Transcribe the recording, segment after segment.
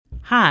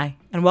Hi,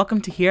 and welcome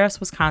to Hear Us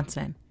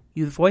Wisconsin,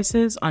 Youth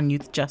Voices on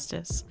Youth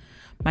Justice.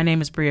 My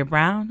name is Bria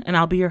Brown, and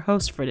I'll be your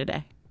host for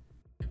today.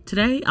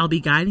 Today, I'll be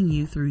guiding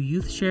you through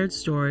youth-shared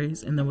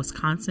stories in the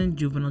Wisconsin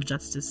juvenile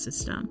justice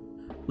system.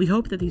 We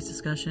hope that these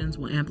discussions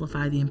will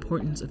amplify the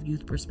importance of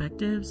youth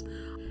perspectives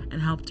and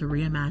help to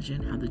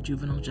reimagine how the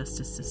juvenile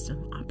justice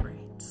system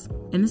operates.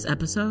 In this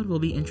episode, we'll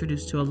be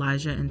introduced to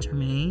Elijah and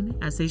Tremaine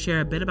as they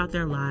share a bit about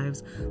their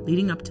lives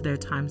leading up to their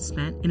time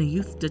spent in a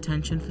youth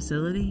detention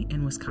facility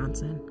in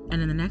Wisconsin.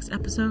 And in the next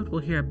episode,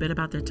 we'll hear a bit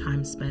about their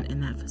time spent in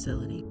that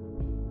facility.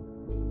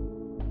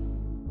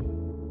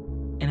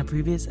 In a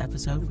previous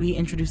episode, we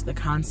introduced the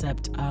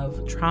concept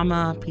of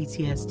trauma,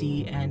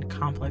 PTSD, and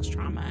complex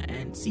trauma,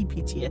 and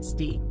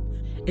CPTSD.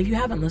 If you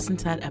haven't listened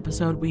to that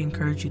episode, we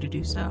encourage you to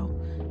do so.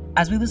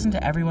 As we listen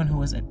to everyone who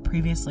was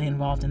previously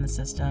involved in the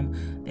system,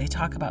 they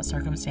talk about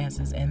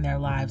circumstances in their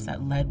lives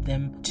that led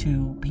them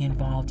to be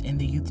involved in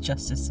the youth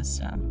justice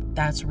system.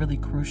 That's really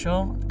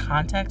crucial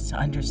context to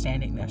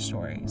understanding their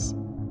stories.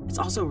 It's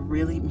also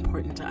really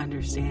important to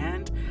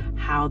understand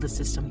how the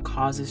system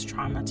causes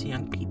trauma to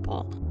young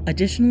people.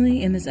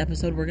 Additionally, in this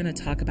episode, we're going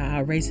to talk about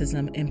how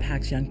racism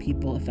impacts young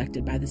people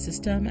affected by the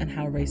system and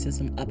how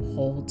racism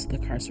upholds the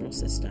carceral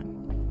system.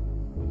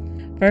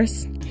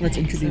 First, let's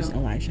introduce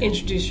Elijah.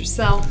 Introduce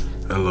yourself.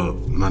 Hello,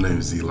 my name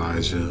is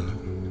Elijah.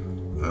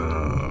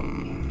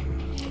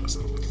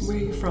 Where are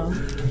you from?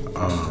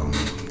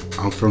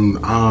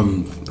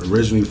 I'm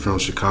originally from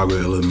Chicago,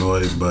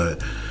 Illinois,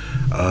 but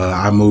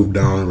I moved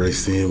down to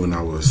Racine when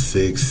I was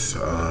 6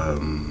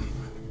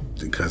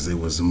 because it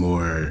was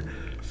more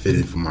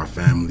fitting for my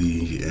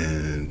family,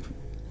 and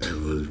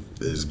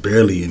there's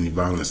barely any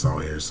violence out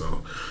here,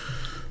 so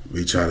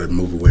we try to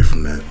move away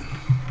from that.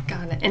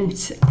 Got it. And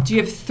do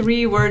you have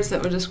 3 words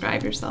that would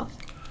describe yourself?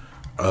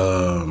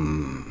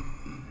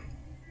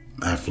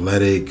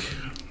 Athletic,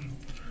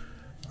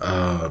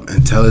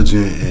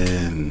 intelligent,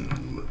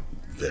 and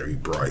very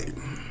bright.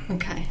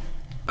 Okay.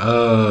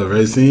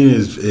 Racine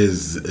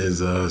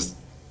is a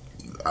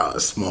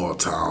small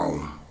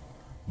town,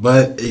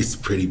 but it's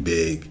pretty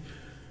big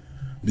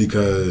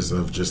because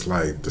of just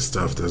like the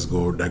stuff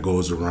that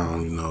goes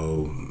around. You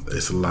know,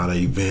 it's a lot of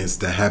events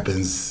that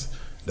happens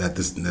that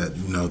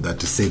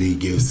the city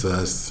gives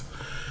us.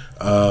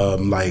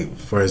 Like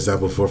for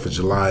example, 4th of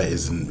July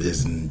is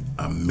an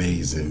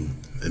amazing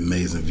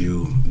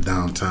view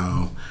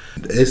downtown.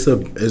 It's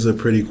a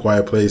pretty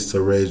quiet place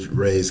to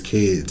raise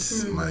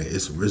kids. Mm-hmm. Like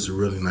it's a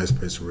really nice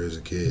place to raise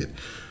a kid.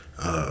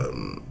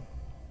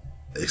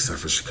 Except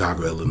for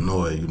Chicago,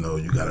 Illinois, you know,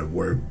 you gotta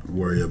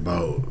worry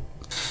about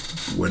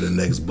where the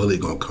next bullet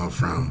gonna come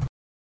from.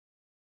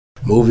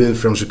 Moving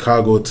from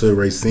Chicago to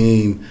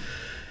Racine,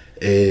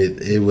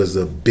 it was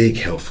a big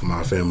help for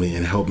my family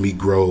and helped me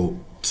grow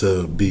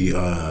to be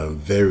a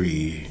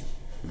very,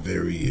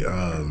 very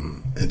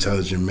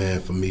intelligent man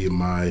for me and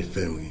my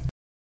family.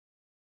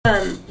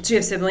 Do you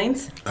have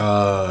siblings?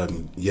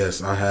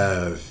 Yes, I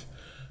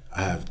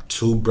have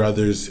 2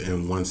 brothers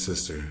and 1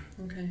 sister.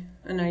 Okay.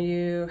 And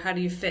how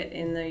do you fit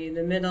in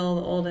the middle,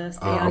 the oldest,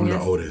 the youngest? I'm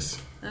the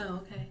oldest. Oh,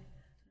 okay.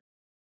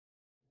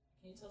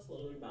 Can you tell us a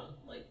little bit about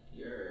like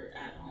your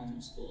at-home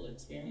school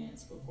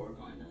experience before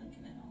going to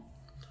Lincoln Hill?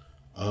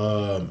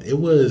 It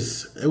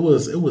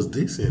was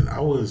decent.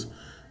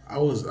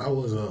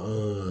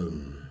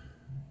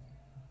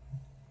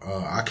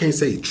 I can't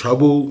say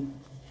troubled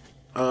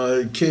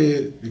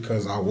kid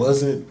because I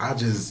wasn't. I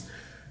just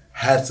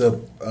had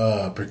to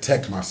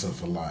protect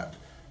myself a lot,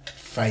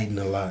 fighting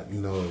a lot, you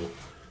know,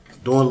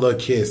 doing little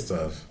kid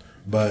stuff.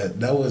 But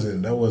that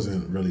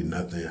wasn't really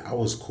nothing. I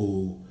was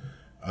cool.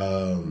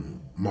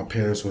 My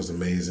parents was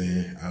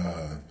amazing.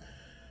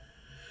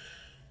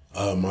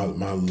 My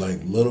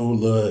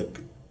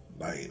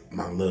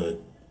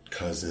little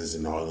cousins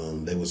and all of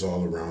them, they was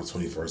all around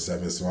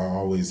 24/7, so I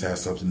always had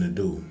something to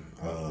do.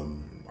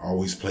 I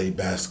always played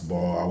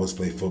basketball, I always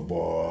played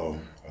football,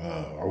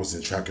 I was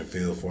in track and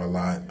field for a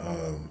lot.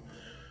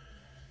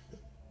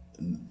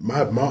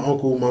 My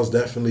uncle most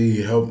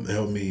definitely helped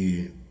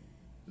me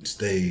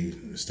stay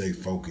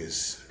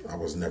focused. I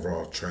was never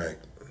off track.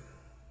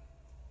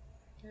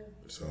 Yeah.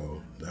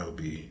 So that would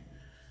be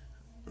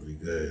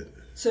good.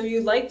 So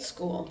you liked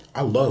school?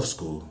 I love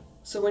school.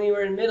 So when you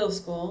were in middle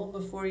school,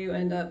 before you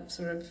end up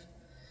sort of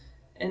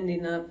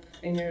ending up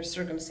in your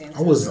circumstances,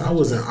 I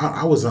was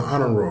an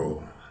honor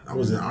roll. I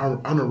was in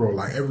honor roll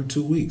like every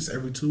 2 weeks.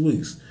 It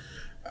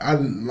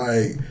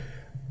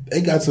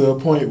got to a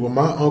point where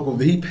my uncle,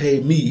 he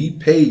paid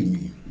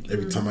me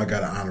every time I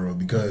got an honor roll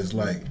because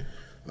like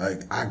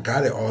I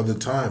got it all the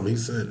time. He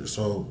said,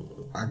 so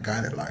I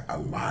got it like a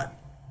lot.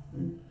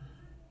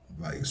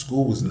 Like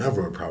school was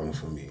never a problem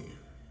for me.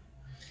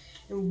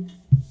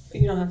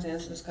 You don't have to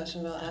answer this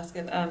question, but I'll ask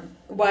it.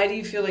 Why do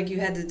you feel like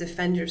you had to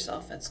defend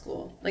yourself at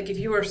school? Like if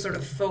you were sort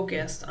of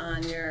focused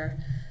on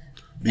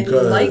because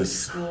you liked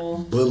school.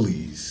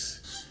 Bullies.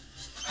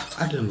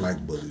 I didn't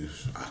like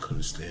bullies. I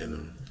couldn't stand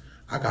them.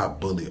 I got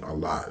bullied a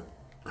lot.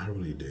 I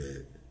really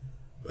did.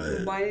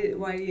 Why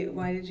do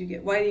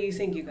you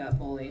think you got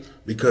bullied?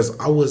 Because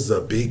I was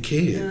a big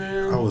kid.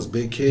 I was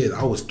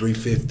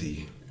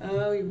 350.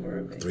 Oh, you were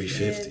a big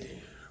 350. Kid.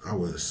 I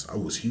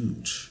was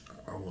huge.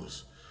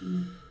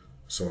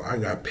 So I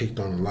got picked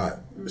on a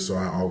lot. So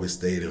I always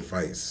stayed in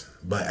fights.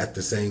 But at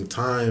the same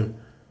time,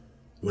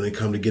 when it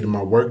come to getting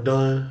my work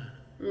done,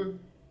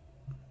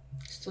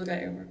 still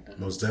got your work done.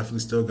 Most definitely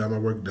still got my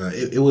work done.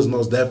 It was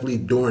most definitely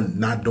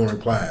not during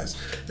class.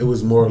 It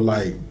was more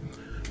like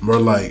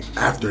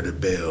after the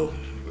bell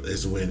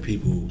is when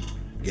people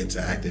get to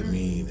acting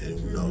mean and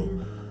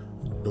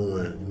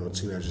doing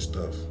teenager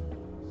stuff.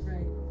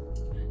 Right.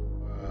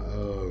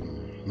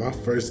 My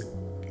first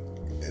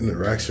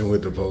interaction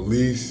with the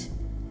police,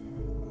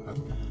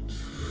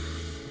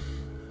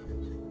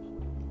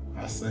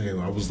 I say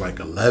I was like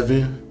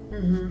 11.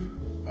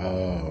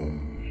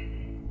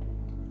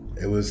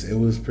 It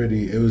was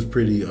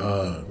pretty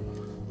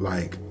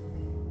like,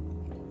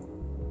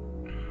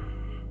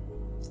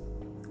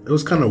 it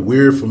was kind of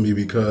weird for me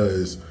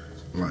because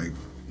like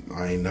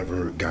I ain't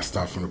never got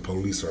stopped from the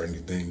police or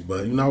anything,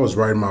 but I was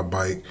riding my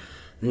bike,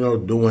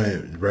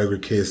 doing regular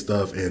kid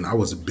stuff, and I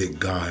was a big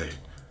guy.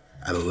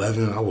 At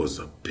 11, I was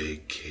a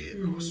big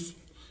kid. I was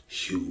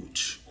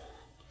huge.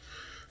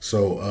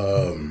 So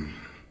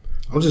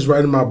I was just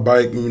riding my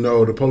bike,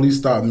 the police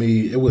stopped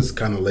me. It was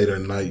kind of late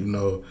at night,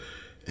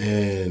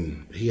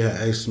 and he had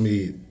asked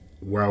me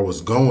where I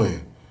was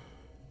going.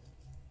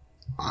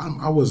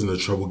 I wasn't a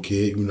trouble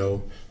kid, I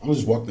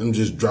was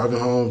just driving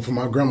home from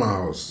my grandma's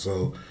house.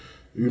 So,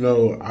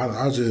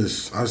 I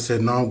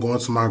said, no, I'm going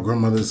to my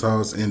grandmother's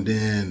house. And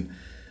then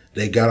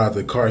they got out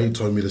the car. He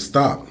told me to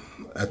stop.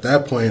 At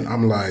that point,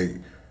 I'm like,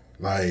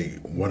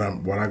 what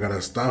I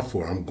gotta stop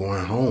for? I'm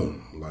going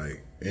home.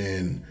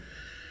 And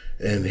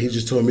he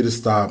just told me to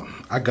stop.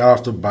 I got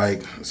off the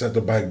bike, set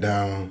the bike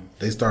down.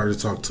 They started to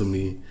talk to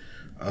me.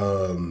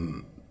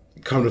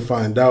 Come to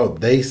find out,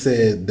 they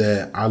said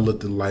that I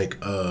looked like,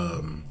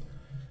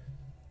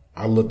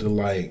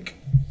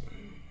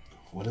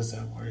 what is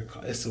that word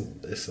called? It's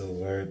a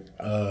word.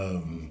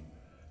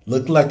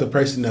 Looked like the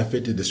person that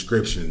fit the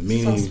description,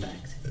 meaning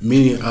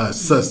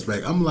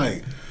suspect. I'm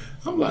like,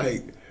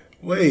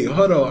 wait,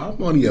 hold on,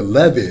 I'm only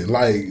 11.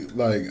 I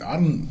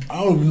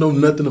don't know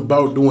nothing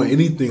about doing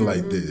anything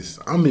like this.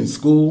 I'm in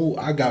school.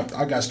 I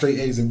got straight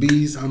A's and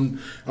B's. I'm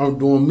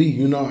doing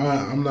me.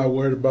 I'm not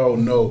worried about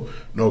no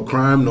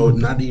crime,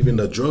 not even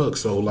the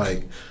drugs. So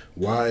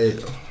why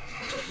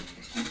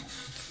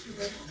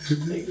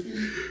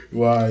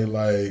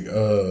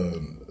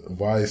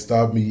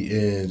stop me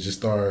and just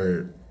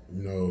start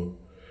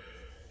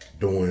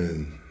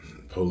doing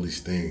police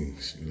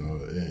things,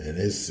 and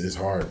it's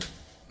hard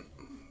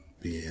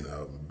being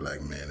a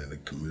black man in a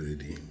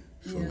community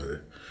full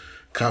of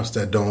cops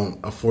that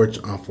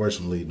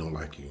unfortunately don't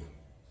like you.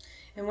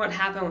 And what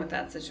happened with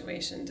that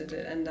situation? Did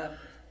it end up?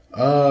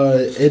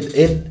 I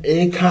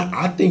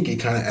think it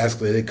kind of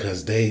escalated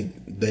because they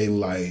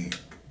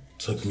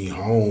took me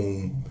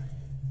home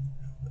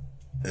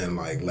and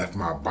left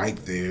my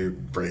bike there,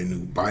 brand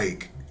new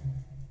bike.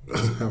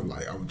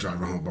 I'm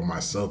driving home by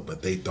myself,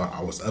 but they thought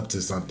I was up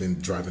to something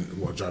driving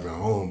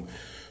home.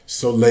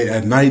 So late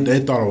at night, they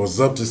thought I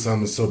was up to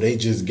something, so they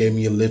just gave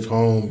me a lift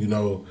home,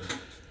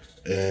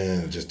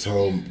 and just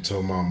told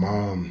my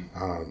mom.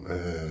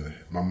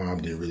 My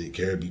mom didn't really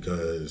care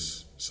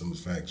because some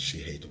fact she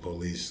hate the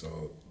police,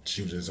 so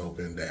she was just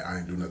hoping that I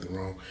didn't do nothing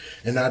wrong,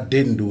 and I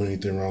didn't do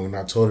anything wrong. And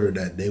I told her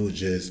that they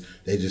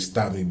just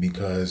stopped me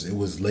because it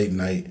was late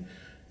night,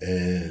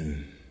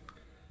 and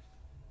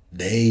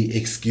they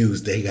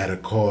got a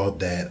call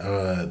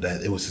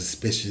that it was a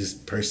suspicious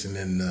person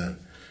in the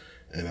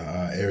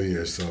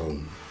area.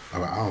 So I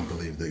don't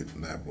believe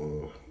that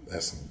bull.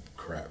 That's some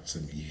crap to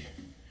me.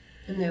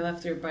 And they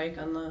left your bike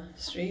on the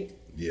street?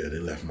 Yeah, they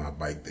left my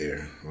bike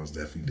there. I was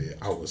definitely there.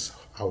 I was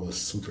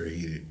super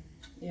heated.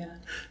 Yeah.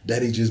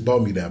 Daddy just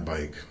bought me that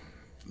bike,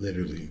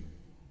 literally,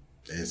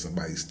 and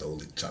somebody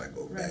stole it. Try to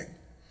go back.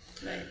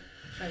 Right.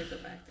 Try to go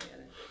back together.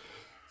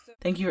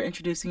 Thank you for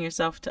introducing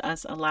yourself to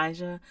us,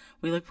 Elijah.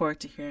 We look forward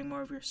to hearing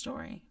more of your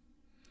story.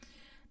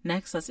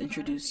 Next, let's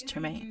introduce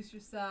Tremaine. Introduce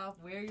yourself,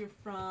 where you're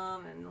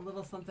from, and a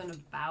little something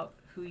about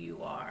who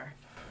you are.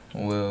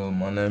 Well,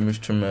 my name is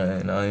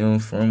Tremaine. I am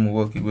from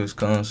Milwaukee,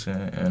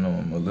 Wisconsin, and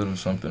a little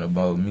something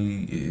about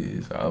me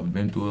is I've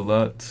been through a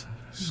lot,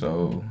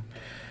 so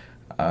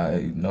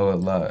I know a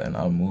lot, and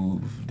I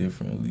move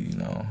differently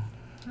now.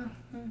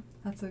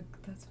 That's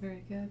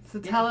very good. So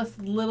tell us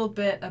a little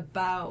bit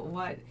about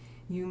what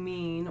you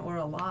mean, or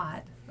a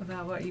lot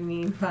about what you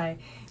mean by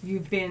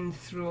you've been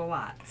through a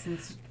lot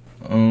since.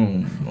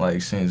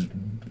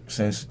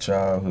 Since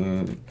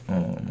childhood,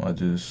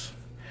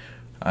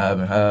 I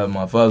haven't had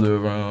my father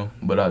around,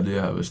 but I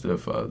did have a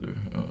stepfather. You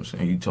know what I'm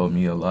saying? He taught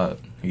me a lot.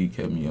 He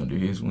kept me under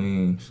his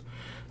wings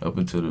up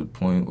until the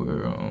point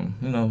where,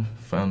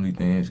 family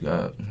things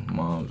got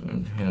moms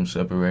and him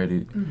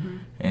separated. Mm-hmm.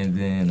 And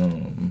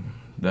then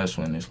that's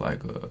when it's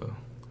like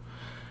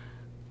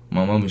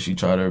my mama, she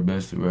tried her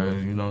best to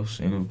raise,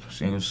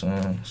 single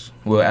sons.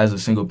 Well, as a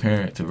single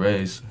parent, to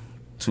raise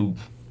two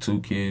 2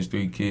 kids,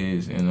 3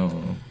 kids,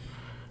 and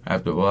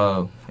after a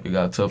while, it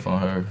got tough on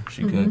her.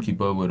 She couldn't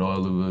keep up with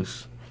all of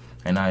us,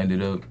 and I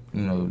ended up,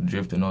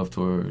 drifting off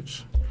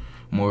towards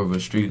more of a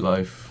street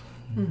life.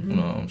 You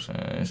know what I'm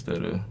saying?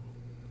 Instead of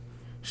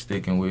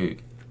sticking with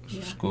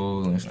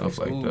school and stuff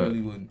like that.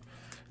 Really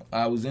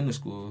I was in the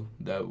school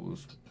that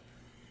was,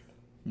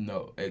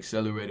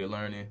 accelerated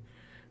learning,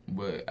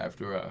 but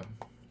after I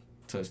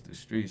touched the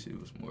streets, it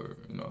was more,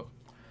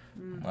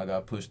 I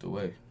got pushed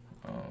away.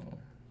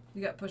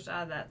 You got pushed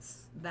out of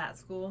that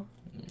school?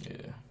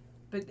 Yeah.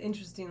 But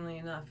interestingly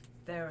enough,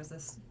 there was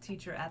this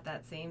teacher at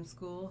that same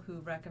school who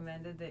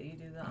recommended that you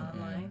do the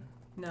online.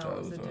 No, it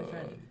was a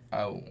different.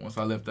 Once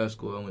I left that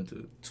school, I went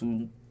to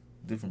 2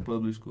 different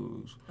public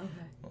schools. Okay.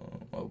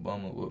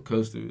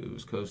 Custer. It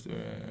was Custer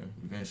and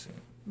Vincent.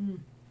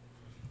 And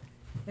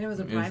it was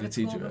a private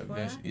school before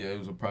that? Yeah, it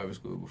was a private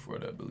school before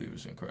that,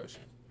 Believers in Christ.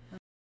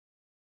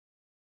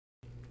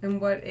 And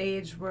what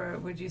age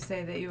would you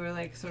say that you were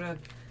like sort of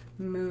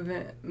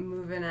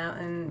moving out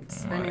and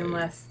spending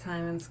less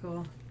time in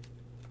school?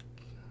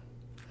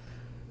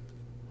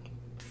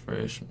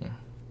 Freshman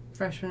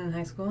in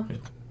high school?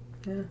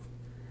 Yeah.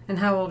 And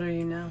how old are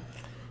you now?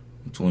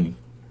 I'm 20.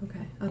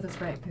 Okay. Oh,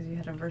 that's right, because you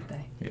had a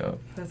birthday. Yeah.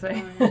 That's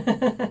right.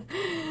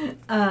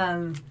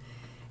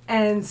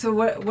 And so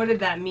what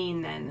did that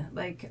mean then?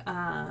 Like,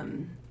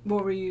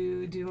 what were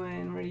you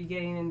doing? Were you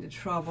getting into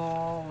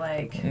trouble?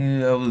 Like,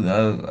 yeah,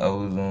 I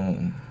was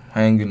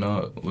hanging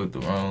out with the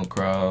wrong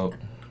crowd.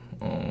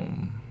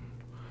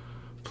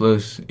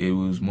 Plus, it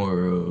was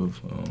more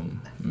of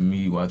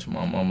me watching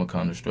my mama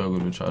kind of struggle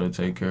to try to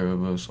take care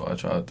of us. So I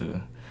tried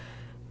to,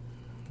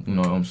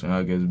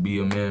 I guess, be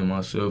a man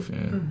myself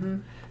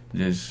and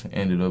just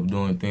ended up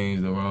doing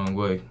things the wrong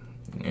way.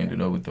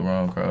 Ended up with the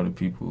wrong crowd of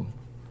people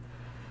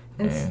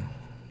and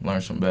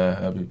learned some bad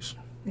habits.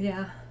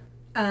 Yeah.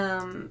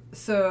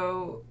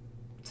 So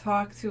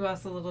talk to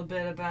us a little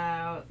bit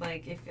about,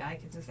 like, if I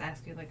could just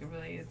ask you, like, a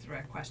really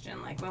direct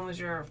question. Like, when was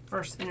your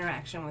first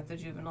interaction with the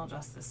juvenile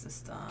justice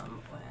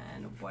system?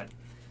 And what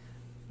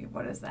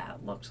has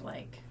that looked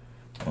like?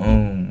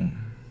 Well,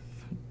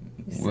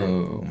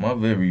 my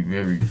very,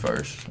 very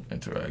first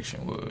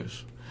interaction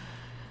was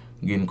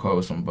getting caught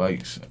with some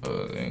bikes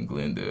in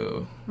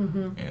Glendale,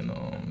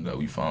 and that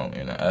we found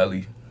in an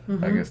alley.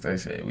 I guess they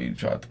said we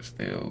tried to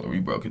steal, or we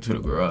broke into the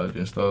garage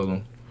and stole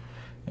them.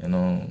 And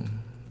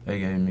they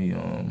gave me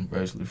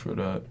bracelet for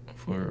that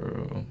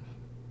for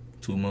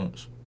 2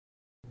 months.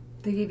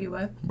 They gave you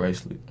what?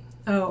 Bracelet.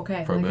 Oh,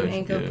 okay. Probation, like an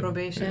ankle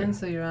probation, yeah.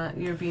 so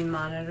you're being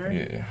monitored.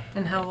 Yeah.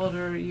 And how old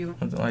are you?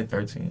 I was like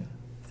 13.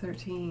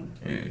 13.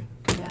 Yeah.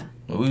 Yeah.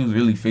 But we was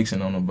really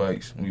fixing on the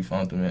bikes. We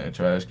found them in a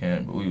trash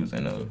can, but we was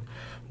in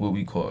what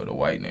we call a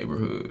white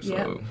neighborhood.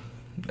 So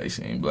they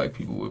seen black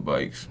people with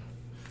bikes.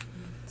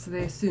 So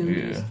they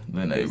assumed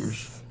the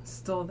neighbors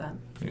stole them.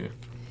 Yeah.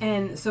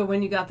 And so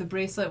when you got the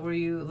bracelet, were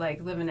you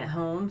like living at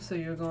home? So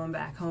you were going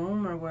back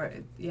home, or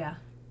where? Yeah.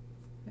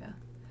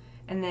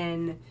 And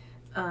then,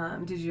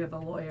 did you have a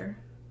lawyer?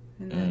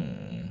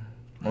 I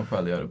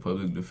probably had a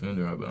public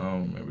defender, but I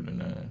don't remember the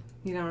name.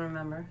 You don't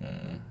remember?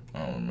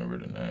 I don't remember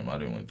the name. I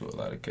didn't went through a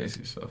lot of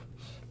cases, so.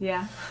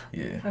 Yeah.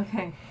 Yeah.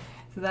 Okay.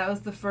 So that was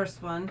the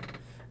first one.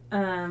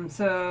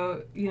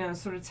 So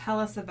sort of tell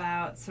us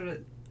about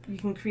you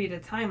can create a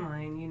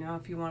timeline.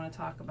 If you want to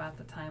talk about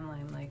the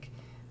timeline, like.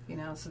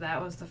 So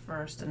that was the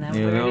first, and then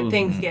where did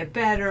things get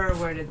better, or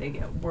where did they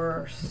get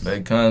worse?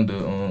 They kind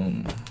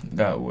of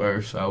got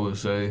worse, I would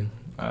say.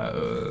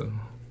 Because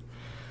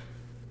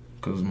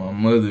my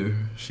mother,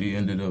 she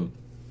ended up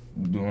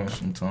doing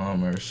some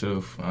time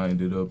herself. I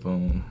ended up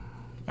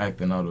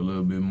acting out a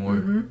little bit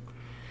more.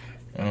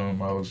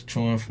 I was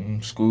chewing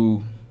from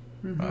school.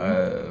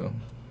 I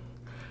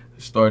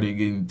started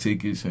getting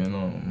tickets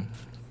and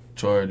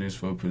charges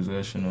for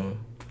possession of,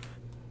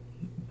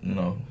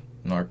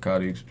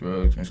 narcotics,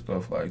 drugs, and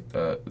stuff like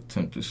that.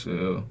 Attempt to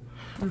sell,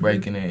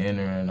 breaking and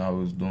entering. I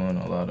was doing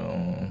a lot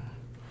of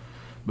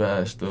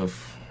bad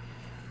stuff.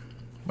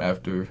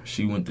 After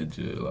she went to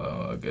jail,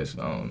 I guess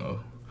I don't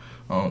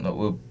know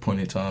what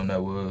point in time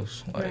that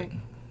was. Like,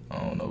 I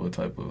don't know what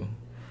type of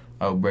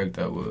outbreak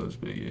that was,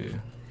 but yeah.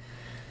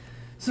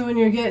 So when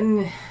you're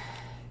this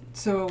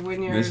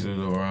is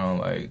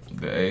around like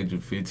the age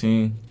of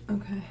 15.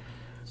 Okay.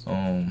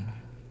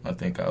 I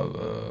think I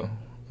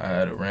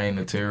had a reign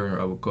of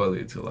terror, I would call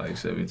it, till like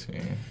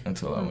 17,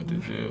 until I went to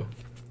jail.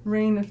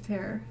 Reign of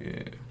terror.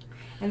 Yeah.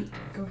 And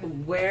go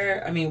ahead.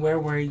 Where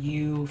were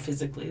you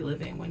physically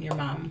living when your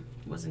mom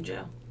was in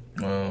jail?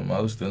 I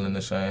was still in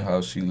the same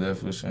house she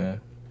left us in.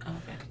 Oh,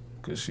 okay.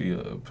 Because she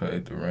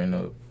paid the rent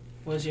up.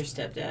 Was your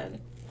stepdad?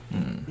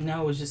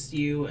 No, it was just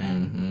you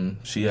and...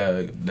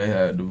 They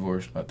had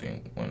divorced, I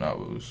think, when I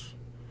was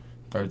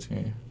 13.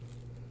 Okay.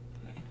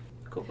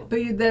 Cool.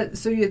 But you had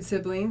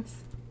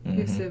siblings? You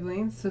have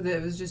siblings? So that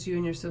it was just you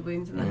and your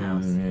siblings in the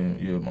house?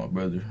 Yeah, my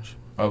brothers.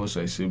 I would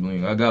say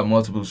sibling. I got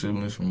multiple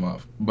siblings from my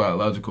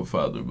biological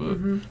father, but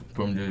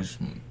from just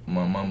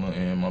my mama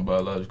and my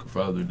biological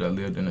father that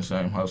lived in the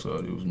same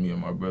household, it was me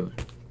and my brother.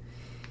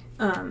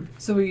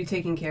 So were you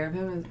taking care of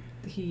him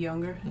he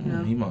younger?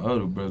 No. He my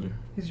older brother.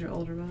 He's your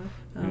older brother.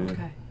 Oh, Yeah.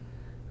 okay.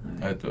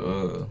 Right. At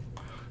the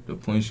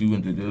point she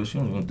went to jail, she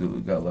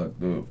only got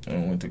locked up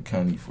and went to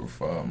county for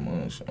 5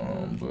 months.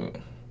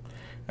 But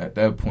at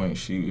that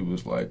point, it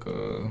was like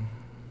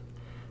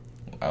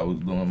I was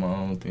doing my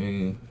own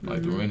thing.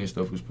 Like the rent and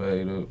stuff was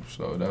paid up,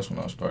 so that's when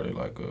I started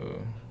like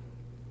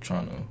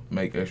trying to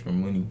make extra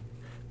money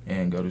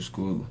and go to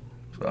school.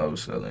 So I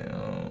was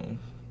selling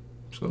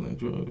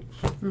drugs.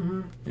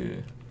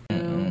 Yeah.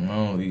 I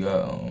only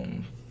got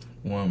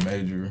one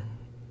major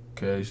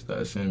case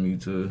that sent me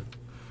to,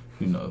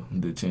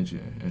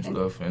 detention and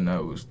stuff, and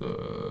that was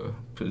the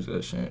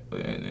possession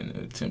and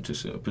attempt to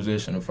sell,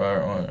 possession of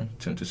firearm,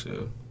 attempt to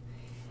sell.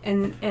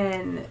 And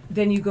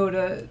then you go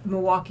to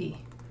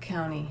Milwaukee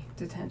County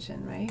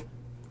Detention, right?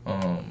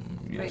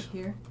 Yes. Right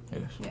here.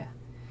 Yes.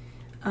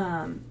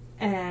 Yeah.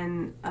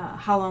 And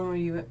how long were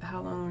you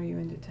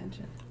in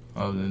detention?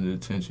 I was in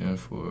detention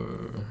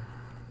for,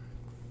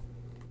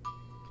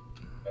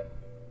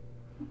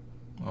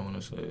 I want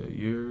to say, a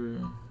year.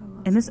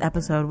 In this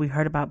episode, we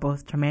heard about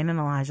both Tremaine and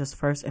Elijah's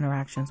first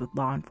interactions with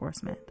law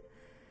enforcement,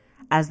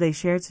 as they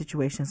shared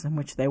situations in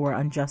which they were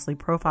unjustly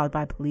profiled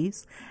by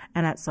police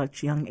and at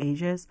such young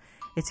ages.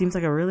 It seems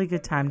like a really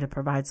good time to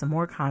provide some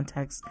more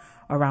context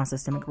around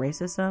systemic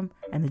racism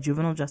and the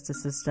juvenile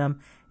justice system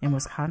in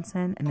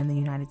Wisconsin and in the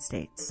United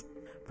States.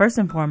 First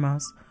and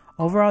foremost,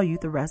 overall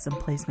youth arrests and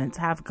placements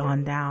have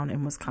gone down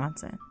in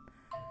Wisconsin.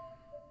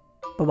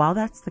 But while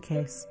that's the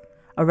case,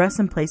 arrests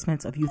and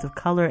placements of youth of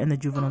color in the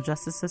juvenile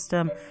justice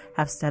system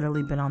have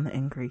steadily been on the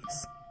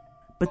increase.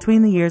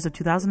 Between the years of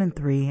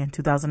 2003 and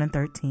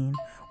 2013,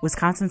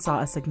 Wisconsin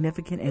saw a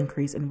significant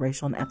increase in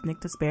racial and ethnic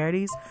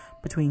disparities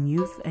between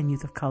youth and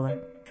youth of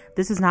color.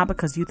 This is not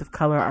because youth of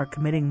color are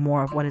committing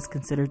more of what is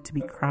considered to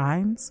be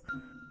crimes,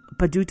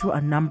 but due to a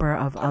number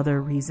of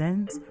other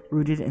reasons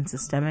rooted in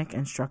systemic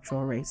and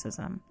structural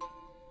racism.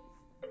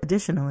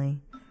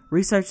 Additionally,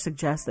 research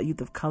suggests that youth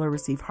of color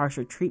receive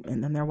harsher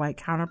treatment than their white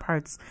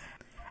counterparts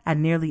at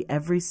nearly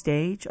every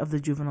stage of the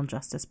juvenile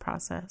justice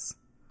process.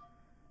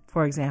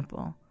 For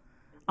example,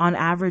 on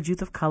average,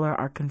 youth of color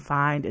are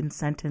confined and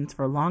sentenced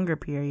for longer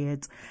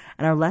periods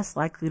and are less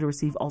likely to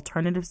receive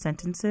alternative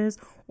sentences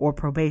or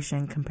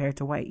probation compared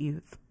to white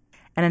youth.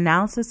 An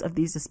analysis of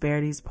these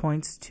disparities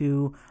points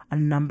to a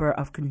number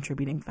of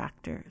contributing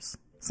factors.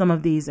 Some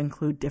of these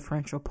include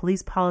differential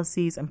police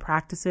policies and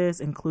practices,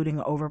 including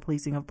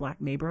over-policing of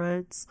black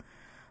neighborhoods,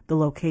 the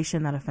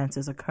location that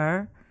offenses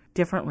occur,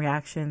 different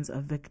reactions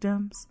of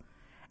victims,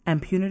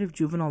 and punitive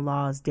juvenile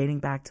laws dating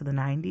back to the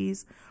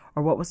 90s,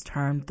 or what was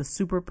termed the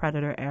super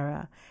predator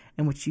era,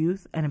 in which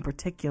youth, and in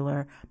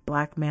particular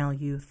black male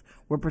youth,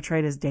 were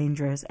portrayed as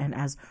dangerous and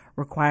as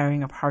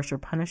requiring of harsher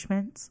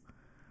punishments,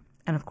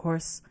 and of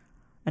course,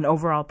 an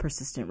overall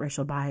persistent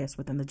racial bias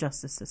within the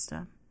justice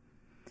system.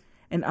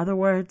 In other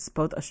words,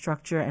 both a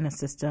structure and a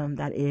system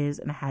that is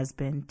and has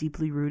been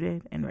deeply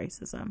rooted in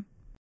racism.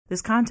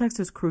 This context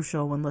is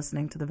crucial when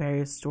listening to the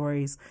various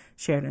stories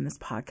shared in this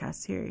podcast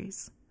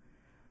series.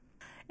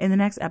 In the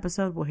next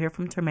episode, we'll hear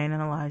from Tremaine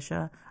and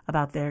Elijah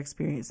about their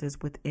experiences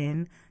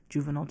within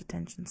juvenile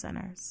detention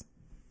centers.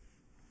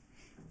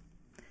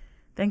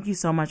 Thank you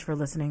so much for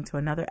listening to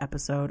another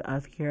episode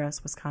of Hear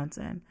Us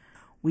Wisconsin.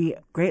 We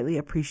greatly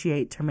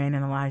appreciate Tremaine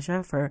and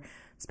Elijah for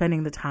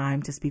spending the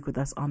time to speak with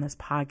us on this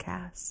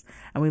podcast,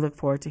 and we look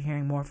forward to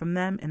hearing more from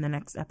them in the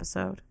next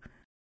episode.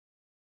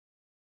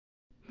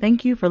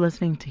 Thank you for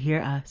listening to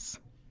Hear Us.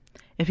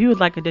 If you would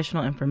like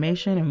additional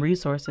information and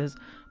resources,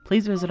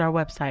 please visit our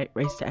website,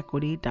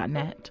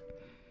 racetoequity.net.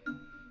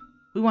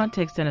 We want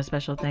to extend a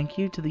special thank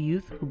you to the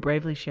youth who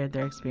bravely shared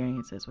their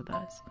experiences with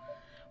us.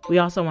 We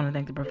also want to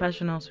thank the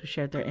professionals who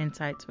shared their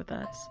insights with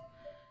us.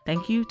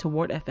 Thank you to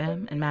Wart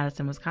FM in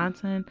Madison,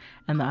 Wisconsin,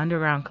 and the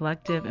Underground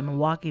Collective in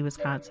Milwaukee,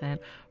 Wisconsin,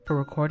 for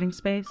recording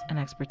space and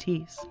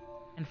expertise.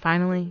 And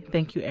finally,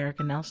 thank you,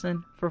 Erica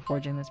Nelson, for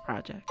forging this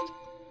project.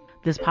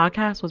 This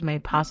podcast was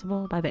made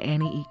possible by the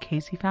Annie E.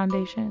 Casey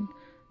Foundation,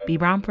 B.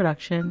 Brown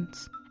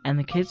Productions, and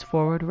the Kids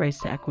Forward Race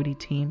to Equity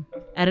team.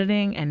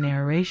 Editing and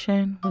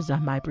narration was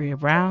done by Bria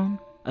Brown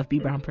of B.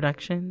 Brown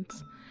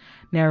Productions,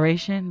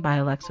 narration by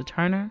Alexa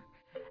Turner,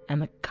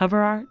 and the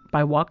cover art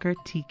by Walker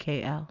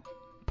TKL.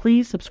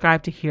 Please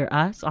subscribe to Hear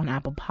Us on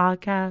Apple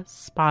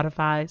Podcasts,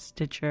 Spotify,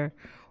 Stitcher,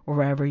 or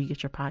wherever you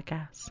get your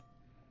podcasts.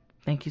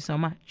 Thank you so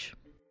much.